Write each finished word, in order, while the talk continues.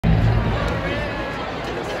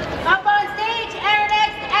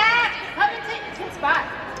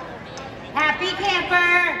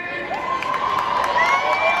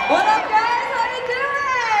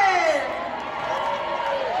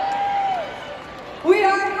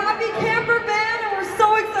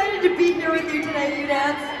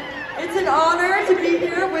dance. It's an honor to be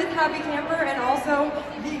here with Happy Camper and also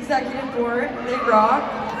the executive board. They rock.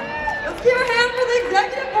 Let's give a hand for the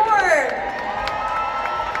executive board.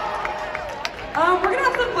 We're gonna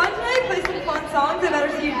have some fun tonight, play some fun songs. I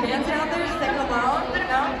better see you dancing out there, singing along.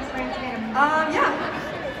 No? Yeah.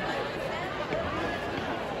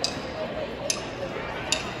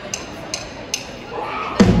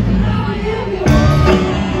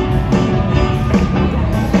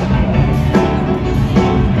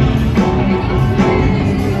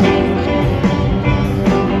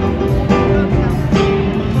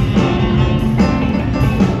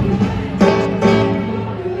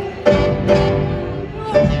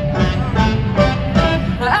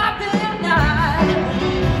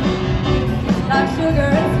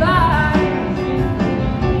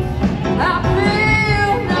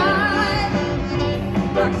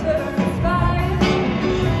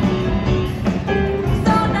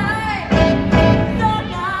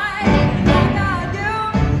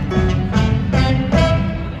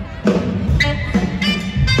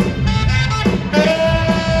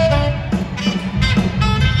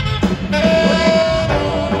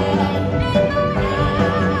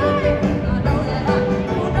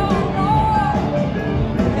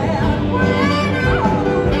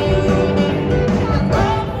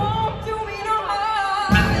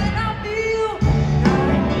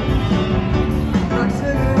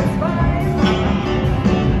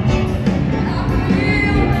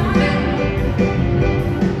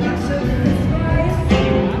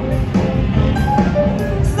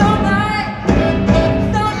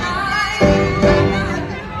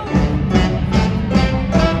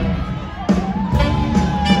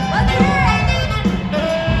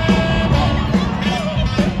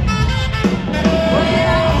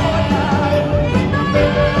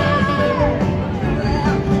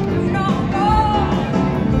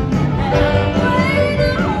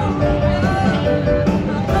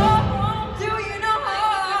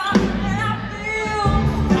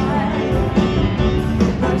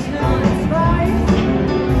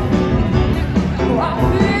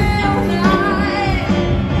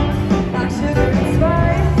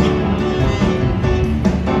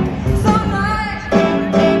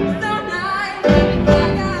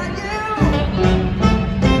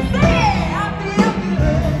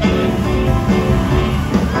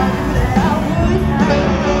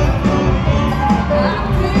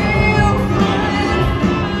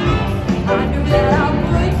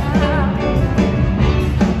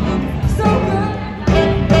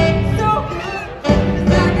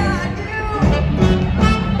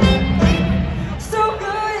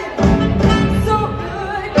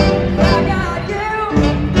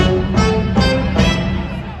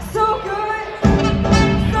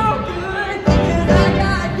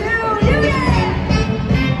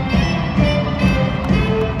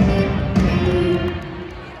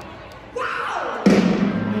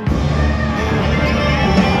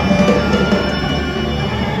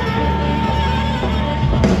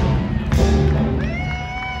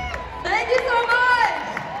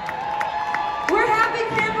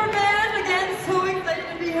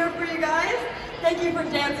 Thank you for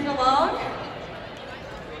dancing along.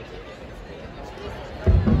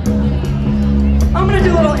 I'm gonna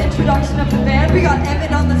do a little introduction of the band. We got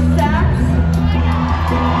Evan on the sax.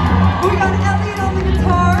 We got Elliot on the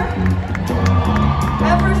guitar.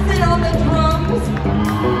 Everson on the drums.